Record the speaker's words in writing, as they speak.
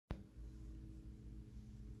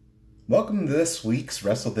Welcome to this week's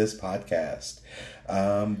Wrestle This podcast.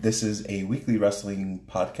 This is a weekly wrestling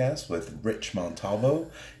podcast with Rich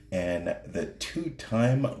Montalvo and the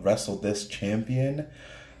two-time Wrestle This champion,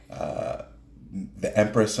 the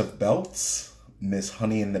Empress of Belts, Miss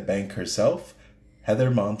Honey in the Bank herself,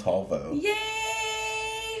 Heather Montalvo. Yay!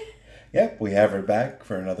 Yep, we have her back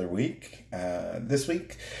for another week. This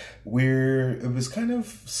week, it was kind of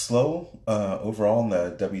slow overall on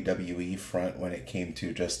the WWE front when it came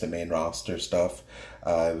to just the main roster stuff.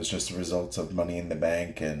 It was just the results of Money in the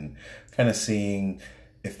Bank and kind of seeing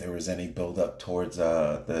if there was any build up towards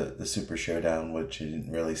the Super Showdown, which it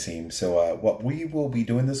didn't really seem. So what we will be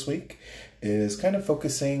doing this week is kind of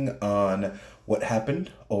focusing on what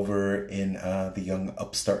happened over in the Young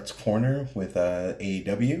Upstarts corner with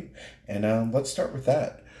AEW. And let's start with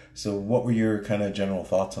that. So what were your kind of general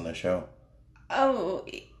thoughts on the show? Oh,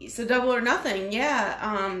 so Double or Nothing, yeah.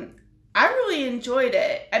 I really enjoyed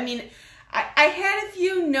it. I mean, I had a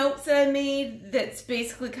few notes that I made that's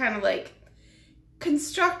basically kind of like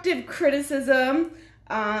constructive criticism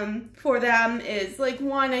for them is like,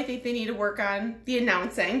 one, I think they need to work on the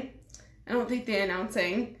announcing. I don't think the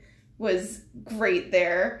announcing was great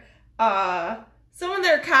there. Some of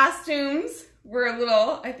their costumes were a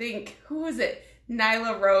little, I think, who was it?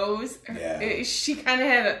 Nyla Rose. Yeah. She kind of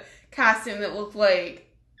had a costume that looked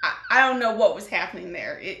like, I don't know what was happening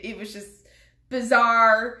there. It was just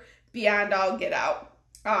bizarre beyond all get out.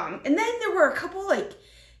 And then there were a couple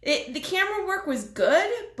the camera work was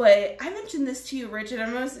good, but I mentioned this to you, Richard.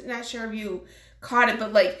 I'm not sure if you caught it,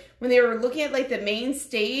 but like when they were looking at like the main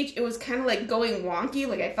stage, it was kind of like going wonky.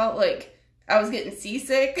 Like I felt like I was getting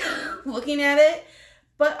seasick looking at it.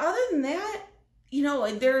 But other than that, you know,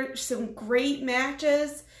 like there are some great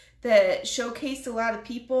matches that showcased a lot of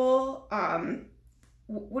people.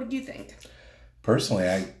 What did you think? Personally,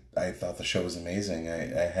 I thought the show was amazing.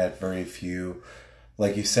 I had very few,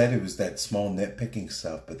 like you said, it was that small nitpicking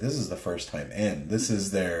stuff, but this is the first time in. This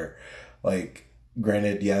is their, like,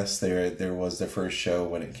 granted, yes, there was the first show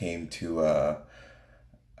when it came to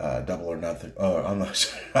Double or Nothing. Oh, I'm not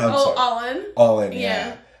sure. I'm sorry. All In? All In,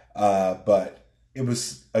 yeah. But it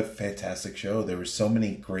was a fantastic show. There were so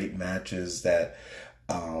many great matches that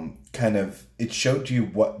it showed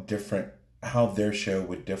you how their show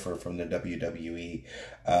would differ from the WWE.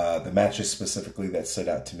 The matches specifically that stood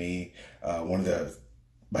out to me, one of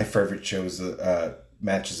my favorite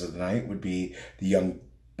matches of the night would be the Young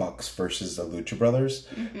Bucks versus the Lucha Brothers.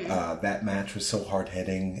 Mm-hmm. That match was so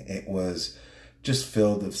hard-hitting. It was just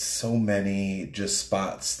filled with so many just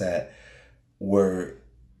spots that were,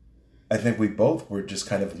 I think we both were just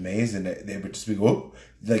kind of amazed, and they would just be, whoa,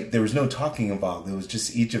 like there was no talking involved. It was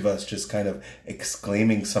just each of us just kind of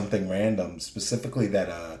exclaiming something random, specifically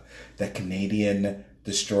that Canadian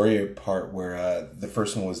Destroyer part where the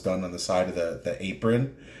first one was done on the side of the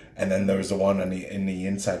apron, and then there was the one in the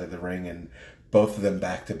inside of the ring, and both of them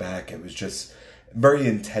back to back. It was just a very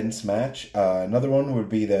intense match. Another one would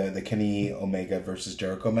be the Kenny Omega versus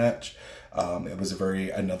Jericho match. It was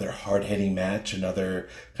another hard-hitting match, another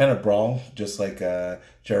kind of brawl, just like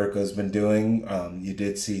Jericho's been doing. You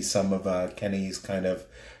did see some of Kenny's kind of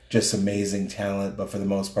just amazing talent, but for the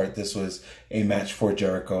most part, this was a match for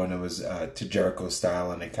Jericho, and it was to Jericho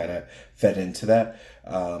style, and it kind of fed into that.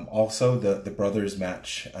 Also, the brothers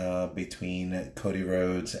match between Cody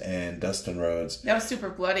Rhodes and Dustin Rhodes. That was super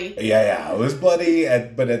bloody. Yeah, it was bloody,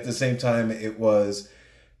 but at the same time, there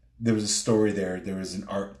was a story there. There was an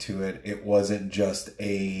arc to it. It wasn't just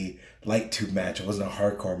a light tube match. It wasn't a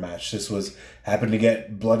hardcore match. This happened to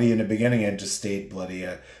get bloody in the beginning and just stayed bloody.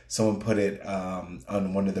 Someone put it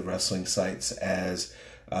on one of the wrestling sites as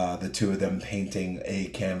the two of them painting a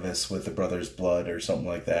canvas with the brothers' blood or something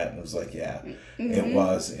like that. And it was like, yeah, mm-hmm.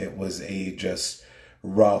 It was a just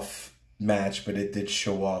rough match, but it did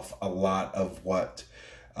show off a lot of what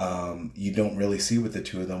you don't really see with the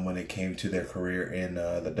two of them when it came to their career in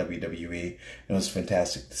the WWE. It was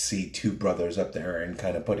fantastic to see two brothers up there and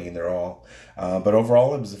kind of putting in their all. But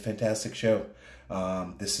overall, it was a fantastic show.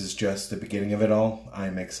 This is just the beginning of it all.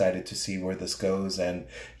 I'm excited to see where this goes. And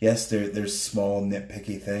yes, there's small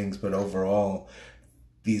nitpicky things, but overall,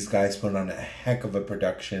 these guys put on a heck of a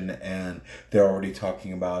production, and they're already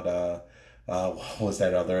talking about what was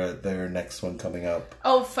their next one coming up?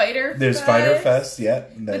 Oh, Fighter There's Fest? Fighter Fest, yeah.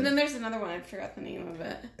 But then there's another one, I forgot the name of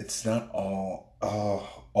it. It's not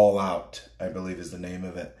All Out, I believe is the name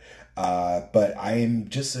of it. But I'm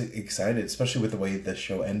just excited, especially with the way the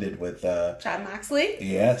show ended with Jon Moxley?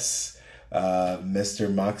 Yes.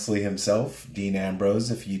 Mr. Moxley himself, Dean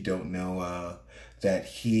Ambrose, if you don't know that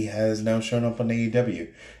he has now shown up on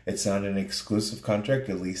AEW. It's not an exclusive contract,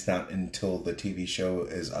 at least not until the TV show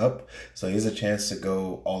is up. So he has a chance to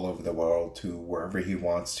go all over the world to wherever he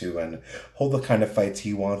wants to and hold the kind of fights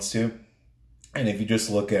he wants to. And if you just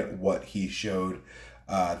look at what he showed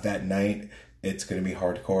that night, it's going to be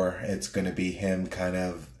hardcore. It's going to be him kind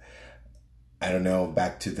of, I don't know,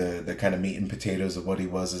 back to the kind of meat and potatoes of what he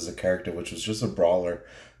was as a character, which was just a brawler.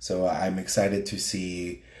 So I'm excited to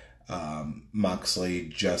see Moxley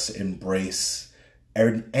just embrace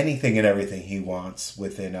anything and everything he wants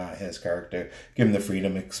within his character. Give him the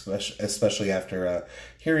freedom, especially after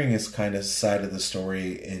hearing his kind of side of the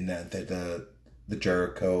story in the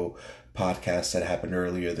Jericho podcast that happened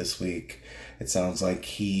earlier this week. It sounds like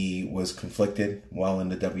he was conflicted while in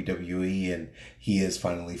the WWE, and he is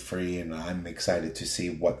finally free, and I'm excited to see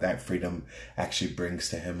what that freedom actually brings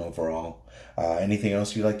to him overall. Anything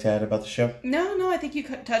else you'd like to add about the show? No, I think you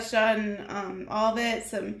touched on all of it.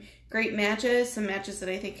 Some great matches, some matches that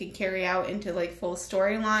I think can carry out into like full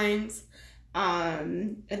storylines.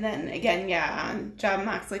 And then again, Jon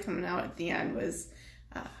Moxley coming out at the end was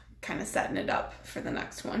kind of setting it up for the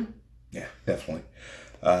next one. Yeah, definitely.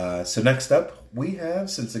 So next up, we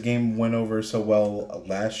have, since the game went over so well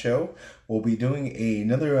last show, we'll be doing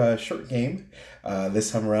another short game.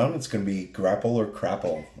 This time around, it's going to be Grapple or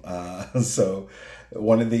Crapple. So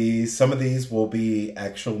some of these will be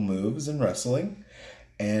actual moves in wrestling,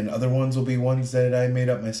 and other ones will be ones that I made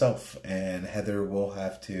up myself. And Heather will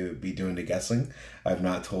have to be doing the guessing. I've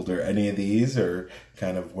not told her any of these or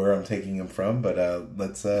kind of where I'm taking them from, but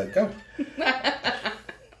let's go.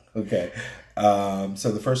 Okay.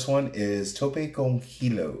 So the first one is Tope con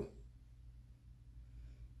Hilo.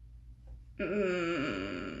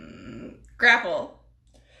 Grapple.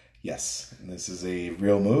 Yes. And this is a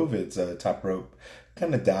real move. It's a top rope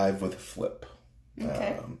kind of dive with a flip.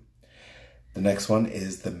 Okay. The next one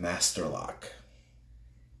is the Master Lock.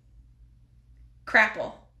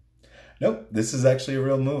 Crapple. Nope, this is actually a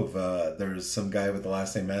real move. There's some guy with the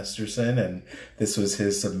last name Masterson, and this was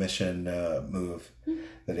his submission move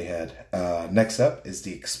that he had. Next up is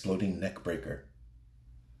the Exploding Neckbreaker.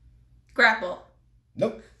 Grapple.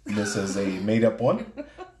 Nope, this is a made-up one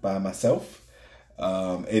by myself.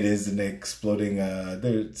 It is an exploding...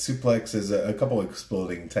 the suplex is a couple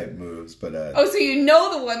exploding type moves, but... so you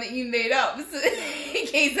know the one that you made up, in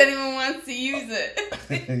case anyone wants to use it.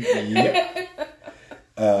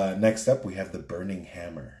 Yep. Next up, we have the Burning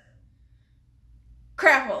Hammer.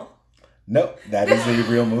 Crapple. Nope, that is a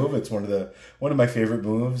real move. It's one of my favorite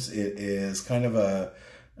moves. It is kind of a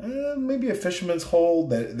maybe a fisherman's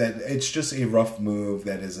hold. That it's just a rough move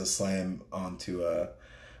that is a slam onto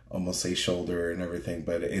almost a shoulder and everything.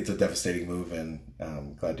 But it's a devastating move, and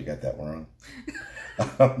I'm glad you got that one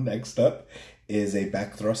wrong. Next up is a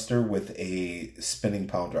back thruster with a spinning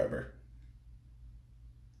pile driver.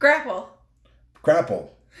 Grapple.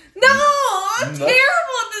 Grapple. No, I'm terrible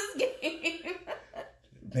at this game.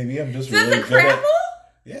 Maybe I'm just Does really it good crapple? at...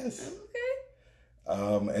 Yes.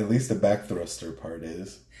 Okay. At least the back thruster part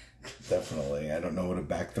is. Definitely. I don't know what a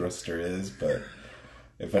back thruster is, but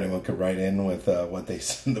if anyone could write in with what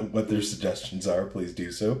their suggestions are, please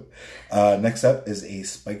do so. Next up is a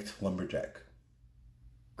spiked lumberjack.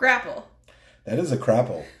 Grapple. That is a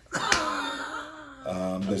crapple.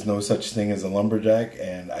 There's no such thing as a lumberjack,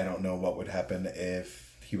 and I don't know what would happen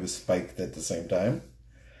if he was spiked at the same time.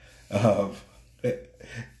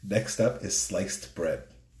 Next up is sliced bread.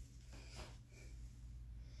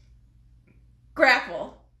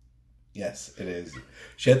 Grapple. Yes, it is.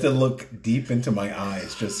 She had to look deep into my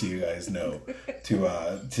eyes, just so you guys know,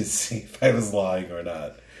 to see if I was lying or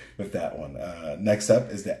not with that one. Next up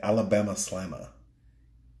is the Alabama Slammer.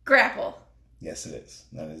 Grapple. Yes, it is.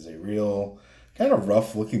 That is a real kind of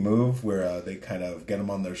rough looking move where they kind of get them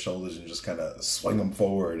on their shoulders and just kind of swing them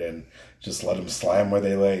forward and just let them slam where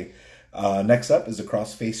they lay. Next up is a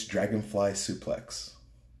cross-face dragonfly suplex.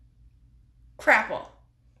 Crapple.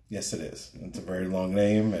 Yes, it is. It's a very long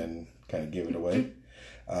name and kind of give it away.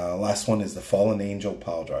 Last one is the Fallen Angel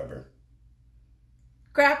pile driver.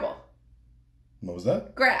 Grapple. What was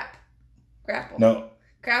that? Grapple. No.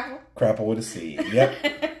 Crapple. Crapple with a C. Yep.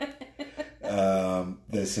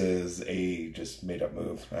 This is a just made up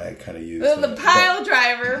move. I kind of used the pile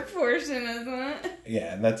driver portion, isn't it?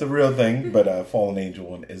 Yeah, and that's a real thing, but Fallen Angel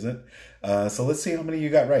one isn't. So let's see how many you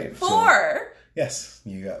got right. 4? So, yes,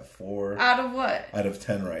 you got 4. Out of what? Out of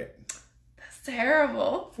 10 right. That's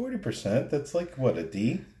terrible. 40%. That's like, what, a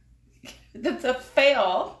D? That's a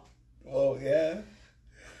fail. Well, yeah.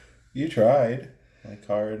 You tried. Like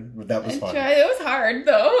hard, but that was fun. It was hard,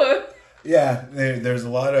 though. Yeah, there's a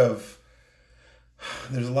lot of...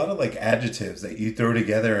 There's a lot of like adjectives that you throw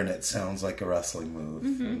together and it sounds like a wrestling move.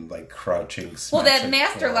 And, like crouching, Well, that smashing,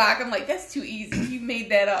 master fall. lock, I'm like, that's too easy. You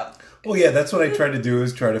made that up. Well, yeah, that's what I try to do,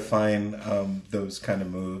 is try to find those kind of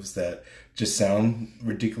moves that just sound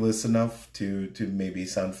ridiculous enough to maybe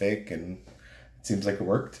sound fake, and it seems like it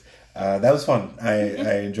worked. That was fun.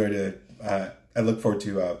 I enjoyed it. I look forward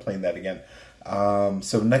to playing that again.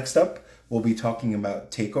 So next up, we'll be talking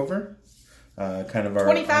about TakeOver. Kind of our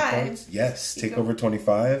 25. Yes, TakeOver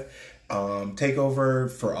 25. TakeOver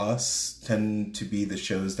for us tend to be the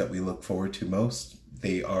shows that we look forward to most.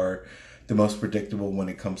 They are the most predictable when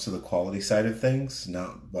it comes to the quality side of things.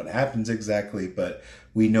 Not what happens exactly, but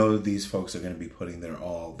we know these folks are going to be putting their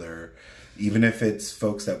all. Even if it's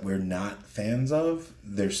folks that we're not fans of,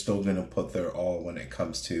 they're still going to put their all when it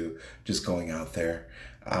comes to just going out there.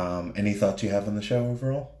 Any thoughts you have on the show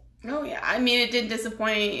overall? Oh yeah, I mean, it didn't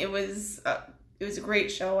disappoint. It was a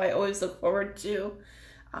great show. I always look forward to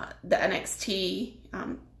the NXT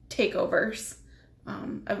takeovers.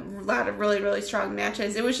 A lot of really, really strong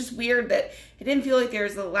matches. It was just weird that it didn't feel like there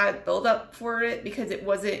was a lot of build up for it because it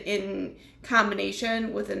wasn't in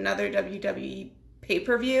combination with another WWE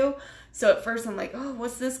pay-per-view. So at first I'm like, oh,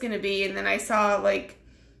 what's this going to be? And then I saw like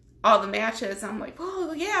all the matches. I'm like,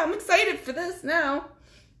 oh yeah, I'm excited for this now.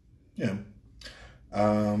 Yeah.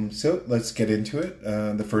 So let's get into it.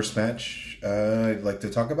 The first match I'd like to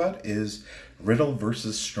talk about is Riddle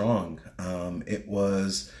versus Strong. It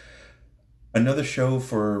was another show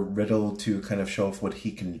for Riddle to kind of show off what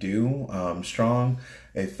he can do. Strong,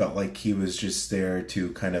 it felt like he was just there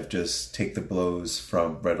to kind of just take the blows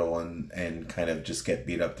from Riddle and kind of just get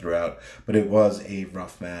beat up throughout. But it was a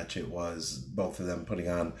rough match. It was both of them putting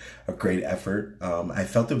on a great effort. I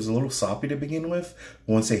felt it was a little sloppy to begin with.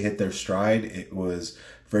 Once they hit their stride, it was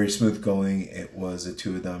very smooth going. It was the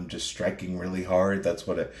two of them just striking really hard. That's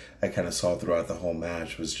what I kind of saw throughout the whole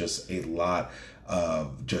match, was just a lot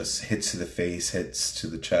of just hits to the face, hits to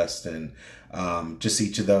the chest, and just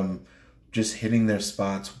each of them just hitting their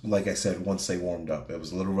spots, like I said, once they warmed up. It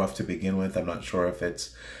was a little rough to begin with. I'm not sure if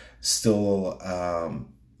it's still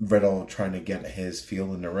Riddle trying to get his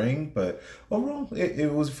feel in the ring, but overall,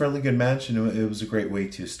 it was a fairly good match, and it was a great way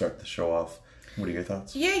to start the show off. What are your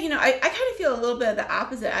thoughts? Yeah, I kind of feel a little bit of the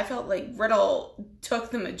opposite. I felt like Riddle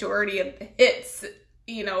took the majority of the hits,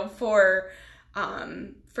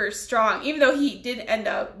 for Strong. Even though he did end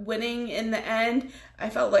up winning in the end, I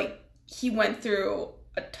felt like he went through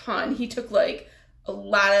a ton. He took like a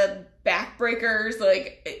lot of backbreakers,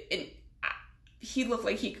 he looked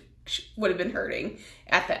like he would have been hurting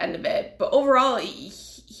at the end of it. But overall,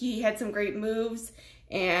 he had some great moves,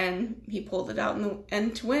 and he pulled it out in the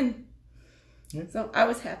end to win. Yeah. So I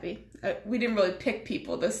was happy. We didn't really pick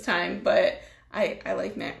people this time, but I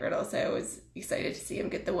like Matt Riddle, so I was excited to see him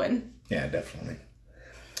get the win. Yeah, definitely.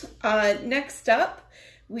 Next up,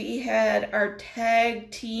 we had our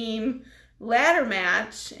tag team ladder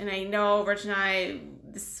match, and I know Rich and I,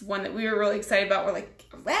 this is one that we were really excited about. We're like,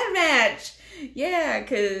 ladder match! Yeah,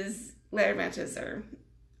 because ladder matches are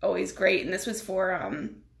always great, and this was for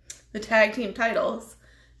the tag team titles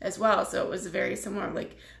as well, so it was a very similar,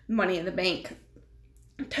 like, Money in the Bank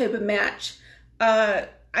type of match. I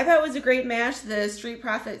thought it was a great match. The Street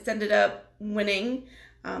Profits ended up winning.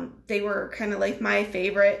 They were kind of like my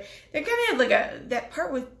favorite. They're kind of like that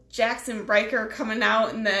part with Jackson Riker coming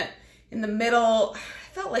out in the middle.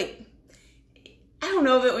 I felt like, I don't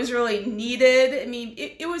know if it was really needed. I mean,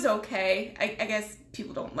 it was okay. I guess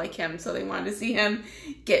people don't like him, so they wanted to see him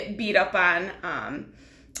get beat up on.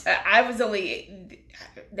 I was only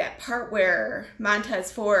that part where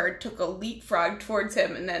Montez Ford took a leapfrog towards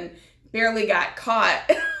him and then barely got caught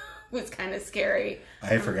was kind of scary.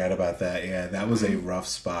 I forgot about that. Yeah, that was a rough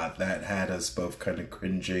spot. That had us both kind of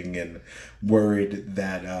cringing and worried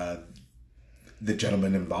that the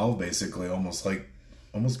gentleman involved basically almost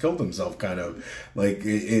killed himself, kind of. Like,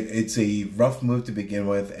 it's a rough move to begin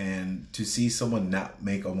with, and to see someone not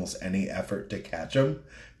make almost any effort to catch him,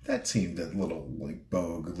 that seemed a little, like,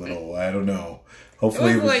 bogue, I don't know.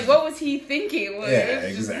 Hopefully it was like, what was he thinking? Yeah,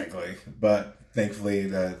 exactly. But thankfully,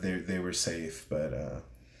 they were safe. But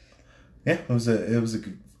yeah, it was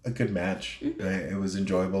a good match. Mm-hmm. It was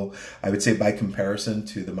enjoyable. I would say by comparison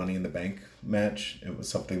to the Money in the Bank match, it was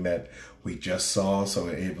something that we just saw, so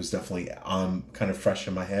it was definitely kind of fresh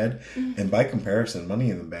in my head. Mm-hmm. And by comparison,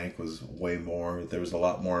 Money in the Bank was way more. There was a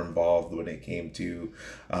lot more involved when it came to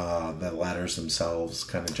the ladders themselves,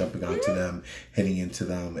 kind of jumping onto them, hitting into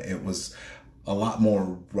them. It was a lot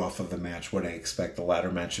more rough of a match, what I expect the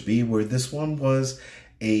ladder match to be, where this one was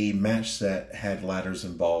a match that had ladders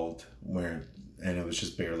involved, where and it was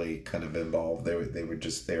just barely kind of involved. They were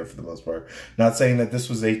just there for the most part. Not saying that this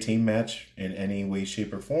was a team match in any way,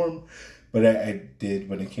 shape, or form, but I did,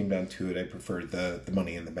 when it came down to it, I preferred the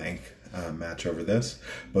Money in the Bank match over this.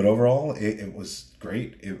 But overall, it was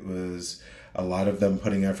great. It was a lot of them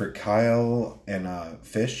putting effort. Kyle and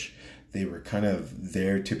Fish, they were kind of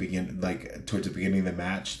there to begin, like towards the beginning of the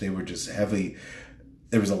match. They were just heavily.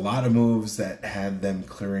 There was a lot of moves that had them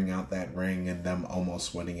clearing out that ring and them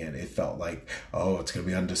almost winning it. It felt like, oh, it's going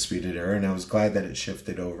to be Undisputed Era. And I was glad that it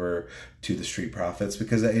shifted over to the Street Profits,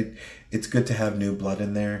 because it's good to have new blood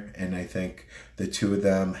in there. And I think the two of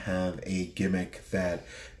them have a gimmick that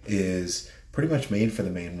is pretty much made for the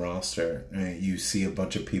main roster. You see a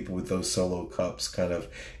bunch of people with those solo cups kind of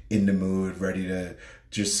in the mood, ready to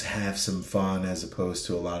just have some fun, as opposed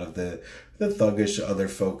to a lot of the thuggish other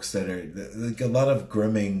folks that are like a lot of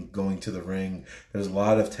grimming going to the ring. There's a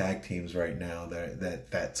lot of tag teams right now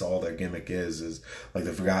that's all their gimmick is like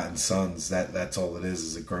the Forgotten Sons. That's all it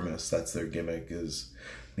is a grimace. That's their gimmick is.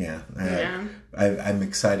 Yeah. I'm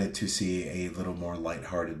excited to see a little more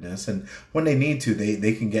lightheartedness, and when they need to,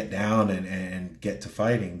 they can get down and get to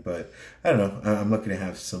fighting. But I don't know. I'm looking to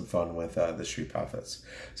have some fun with the Street Profits.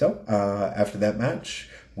 So after that match,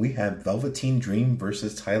 we have Velveteen Dream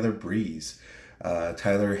versus Tyler Breeze.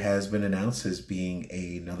 Tyler has been announced as being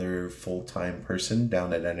another full-time person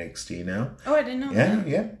down at NXT now. Oh, I didn't know that.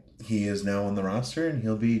 Yeah. He is now on the roster, and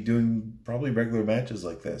he'll be doing probably regular matches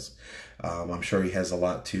like this. I'm sure he has a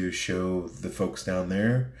lot to show the folks down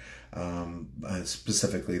there,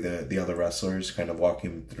 specifically the other wrestlers, kind of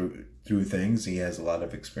walking through things. He has a lot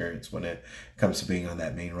of experience when it comes to being on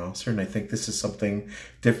that main roster, and I think this is something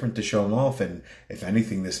different to show him off. And if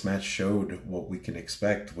anything, this match showed what we can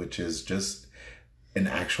expect, which is just an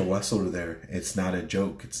actual wrestler there. It's not a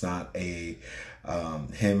joke. It's not a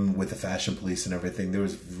him with the Fashion Police and everything. There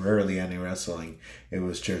was rarely any wrestling. It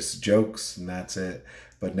was just jokes, and that's it.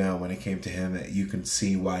 But now when it came to him, you can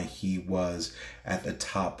see why he was at the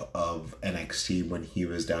top of NXT when he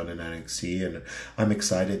was down in NXT. And I'm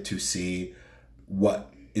excited to see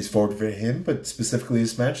what is forward for him, but specifically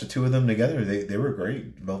this match, the two of them together, they were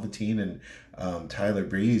great. Velveteen and Tyler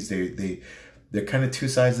Breeze, they're kind of two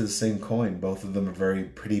sides of the same coin. Both of them are very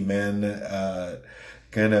pretty men,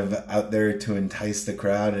 kind of out there to entice the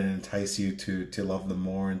crowd and entice you to love them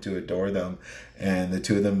more and to adore them. And the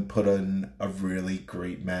two of them put on a really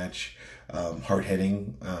great match,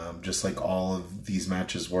 hard-hitting, just like all of these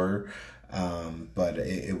matches were. But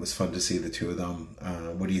it was fun to see the two of them.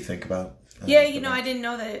 What do you think about? I didn't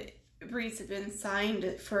know that Breeze had been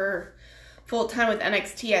signed for full-time with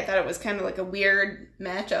NXT. I thought it was kind of like a weird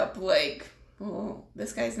matchup, like, oh,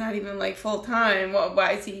 this guy's not even like full-time. Well,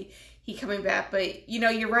 why is he coming back? But,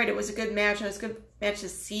 you're right. It was a good match. It was a good match to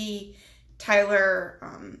see Tyler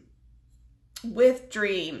with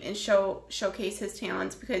Dream and showcase his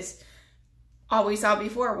talents, because all we saw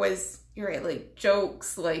before was, you're right, like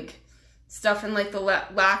jokes, like stuff in like the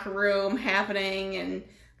locker room happening, and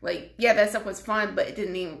like, yeah, that stuff was fun, but it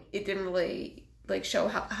didn't really like show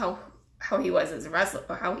how he was as a wrestler,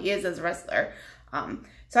 or how he is as a wrestler.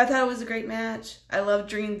 So I thought it was a great match. I love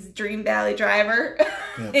Dream's Dream Valley Driver.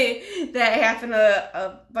 Yeah. That happened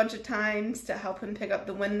a bunch of times to help him pick up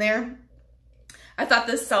the win there. I thought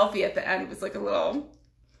the selfie at the end was like a little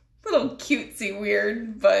cutesy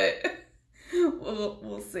weird, but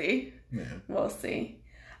we'll see. Yeah. We'll see.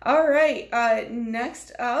 All right.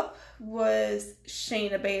 Next up was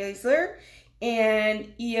Shayna Baszler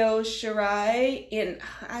and Io Shirai, and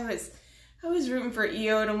I was rooting for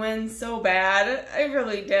Io to win so bad. I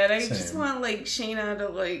really did. Same. Just want like Shayna to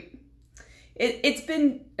like. It's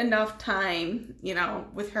been enough time,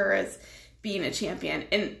 with her as being a champion,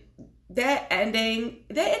 and that ending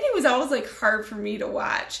was always like hard for me to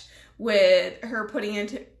watch, with her putting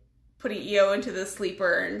Io into the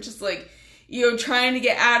sleeper, and just like trying to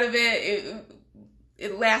get out of it.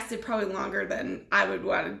 It lasted probably longer than I would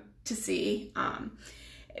want to see.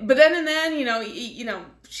 But then,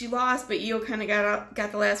 she lost, but Io kind of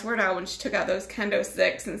got the last word out when she took out those kendo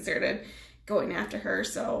sticks and started going after her.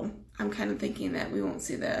 So I'm kind of thinking that we won't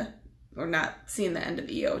see not seeing the end of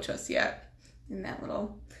Io just yet in that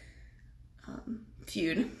little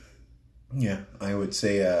feud. Yeah, I would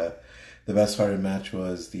say the best part of the match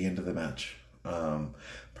was the end of the match.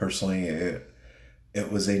 Personally, it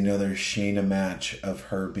was another Shayna match of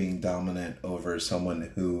her being dominant over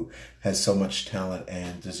someone who has so much talent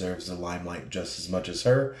and deserves the limelight just as much as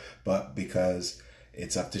her. But because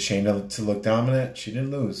it's up to Shayna to look dominant, she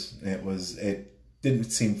didn't lose. It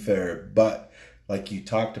didn't seem fair. But like you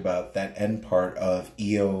talked about, that end part of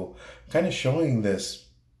Io kind of showing this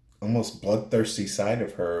almost bloodthirsty side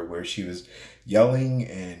of her where she was yelling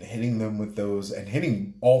and hitting them with those and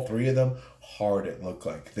hitting all three of them hard. It looked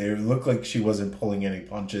like they looked like she wasn't pulling any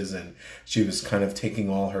punches, and she was kind of taking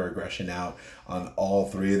all her aggression out on all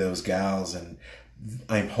three of those gals. And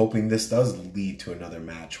I'm hoping this does lead to another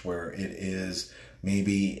match where it is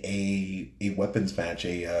maybe a weapons match,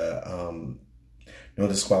 no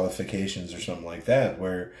disqualifications or something like that,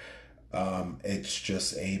 where it's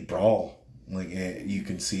just a brawl. Like you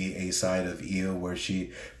can see a side of Io where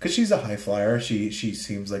because she's a high flyer, she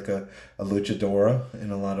seems like a luchadora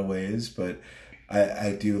in a lot of ways, but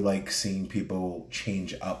I do like seeing people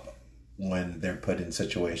change up when they're put in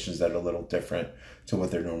situations that are a little different to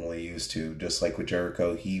what they're normally used to. Just like with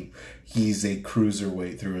Jericho, he's a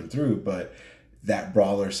cruiserweight through and through, but that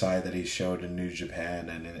brawler side that he showed in New Japan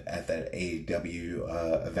and at that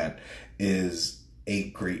AEW event is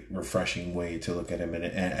a great, refreshing way to look at him,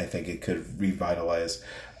 and I think it could revitalize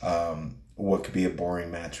what could be a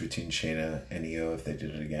boring match between Shayna and Io if they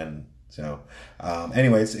did it again. So,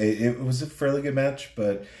 anyways, it was a fairly good match,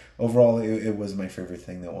 but overall, it was my favorite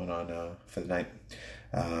thing that went on for the night.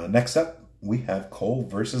 Next up, we have Cole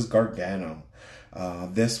versus Gargano.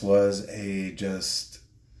 This was I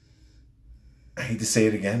hate to say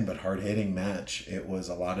it again, but hard-hitting match. It was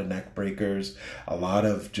a lot of neck breakers, a lot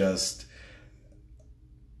of just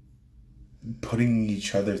putting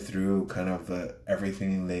each other through kind of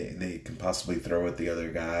everything they can possibly throw at the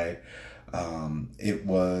other guy. It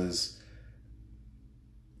was,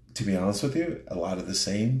 to be honest with you, a lot of the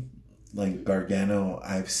same. Like Gargano,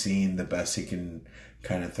 I've seen the best he can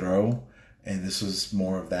kind of throw, and this was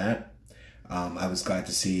more of that. I was glad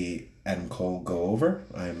to see Adam Cole go over.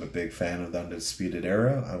 I'm a big fan of the Undisputed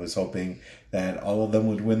Era. I was hoping that all of them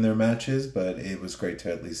would win their matches, but it was great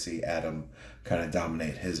to at least see Adam kind of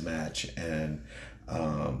dominate his match. And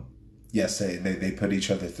yes, they put each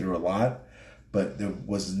other through a lot, but there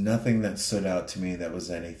was nothing that stood out to me that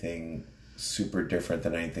was anything super different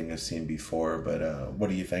than anything I've seen before. But what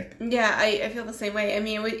do you think? Yeah, I feel the same way. I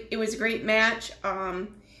mean, it was a great match.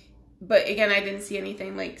 But again, I didn't see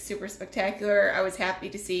anything like super spectacular. I was happy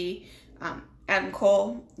to see Adam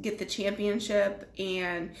Cole get the championship,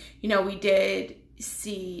 and we did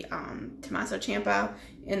see Tommaso Ciampa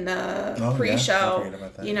in the pre-show.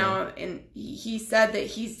 And he said that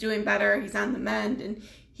he's doing better. He's on the mend, and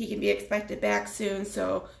he can be expected back soon.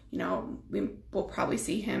 So we will probably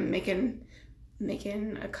see him making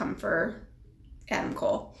a come for Adam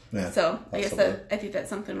Cole. Yeah, so I guess I think that's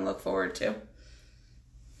something to look forward to.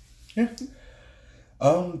 Yeah.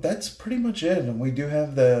 That's pretty much it. We do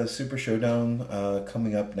have the Super Showdown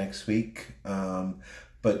coming up next week.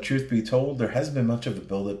 But truth be told, there hasn't been much of a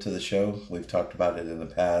build-up to the show. We've talked about it in the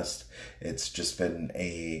past. It's just been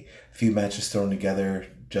a few matches thrown together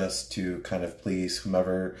just to kind of please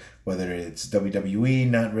whomever, whether it's WWE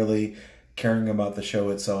not really caring about the show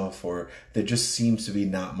itself, or there just seems to be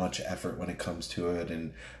not much effort when it comes to it.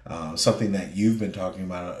 And something that you've been talking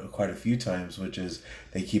about quite a few times, which is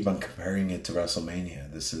they keep on comparing it to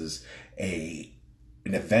WrestleMania. This is an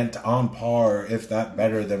event on par, if not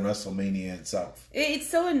better, than WrestleMania itself. It's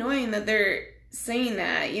so annoying that they're saying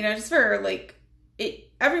that, just for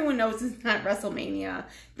everyone knows it's not WrestleMania.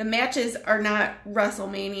 The matches are not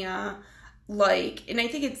WrestleMania and I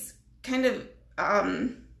think it's kind of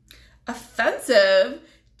offensive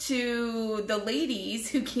to the ladies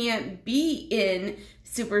who can't be in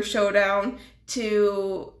Super Showdown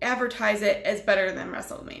to advertise it as better than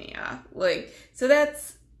WrestleMania. So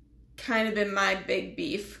that's kind of been my big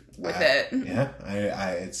beef with it. Yeah,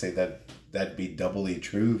 I'd say that'd be doubly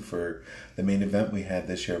true for the main event we had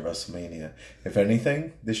this year at WrestleMania. If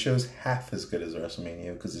anything, this show's half as good as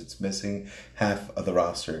WrestleMania because it's missing half of the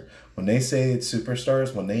roster. When they say it's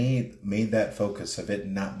superstars, when they made that focus of it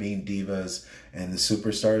not being divas and the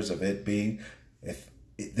superstars of it being, if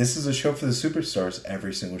this is a show for the superstars,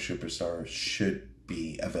 every single superstar should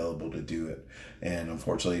be available to do it. And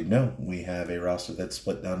unfortunately, no, we have a roster that's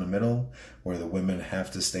split down the middle where the women have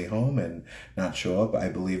to stay home and not show up. I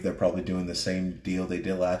believe they're probably doing the same deal they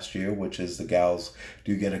did last year, which is the gals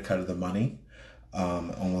do get a cut of the money,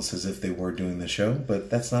 almost as if they were doing the show, but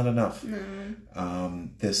that's not enough. No.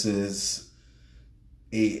 This is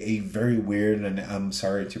a very weird, and I'm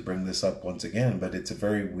sorry to bring this up once again, but it's a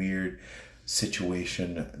very weird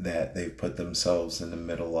situation that they've put themselves in the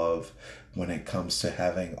middle of when it comes to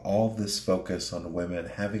having all this focus on women,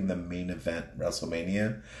 having the main event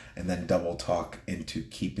WrestleMania, and then double talk into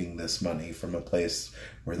keeping this money from a place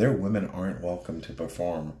where their women aren't welcome to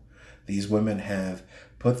perform. These women have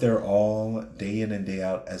put their all day in and day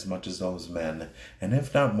out as much as those men, and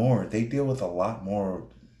if not more. They deal with a lot more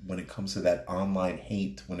when it comes to that online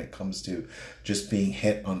hate, when it comes to just being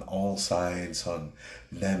hit on all sides, on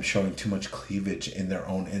them showing too much cleavage in their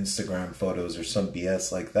own Instagram photos or some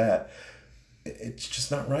BS like that, it's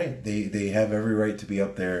just not right. They have every right to be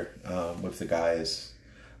up there with the guys.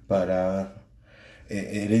 But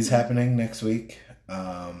it is happening next week.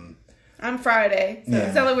 On Friday. So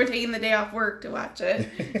it's not like we're taking the day off work to watch it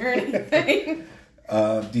or anything.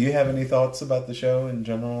 Do you have any thoughts about the show in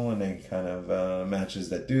general and any kind of matches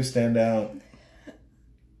that do stand out?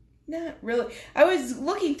 Not really. I was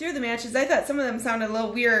looking through the matches. I thought some of them sounded a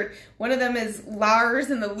little weird. One of them is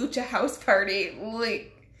Lars and the Lucha House Party.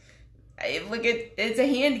 It's a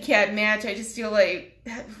handicap match. I just feel like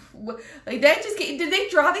that just did they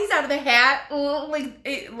draw these out of the hat?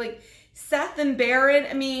 Like Seth and Baron.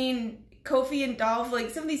 I mean, Kofi and Dolph.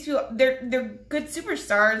 Like some of these people, they're good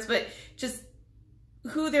superstars, but just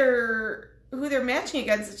who they're matching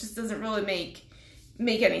against, it just doesn't really make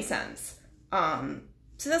any sense.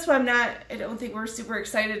 So that's why I don't think we're super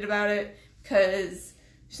excited about it, because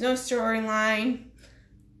there's no storyline.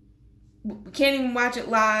 We can't even watch it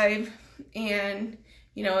live. And,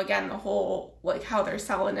 again, the whole, how they're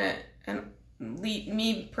selling it. And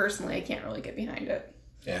me, personally, I can't really get behind it.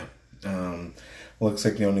 Yeah. Looks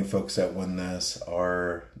like the only folks that win this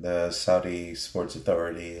are the Saudi Sports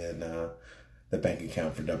Authority and the bank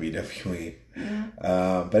account for WWE.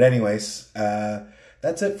 Yeah. But anyways,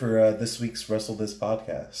 that's it for this week's Wrestle This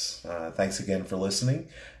podcast. Thanks again for listening.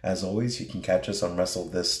 As always, you can catch us on Wrestle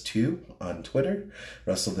This 2 on Twitter,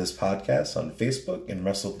 Wrestle This Podcast on Facebook, and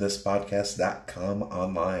WrestleThisPodcast.com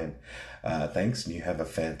online. Thanks, and you have a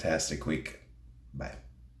fantastic week. Bye.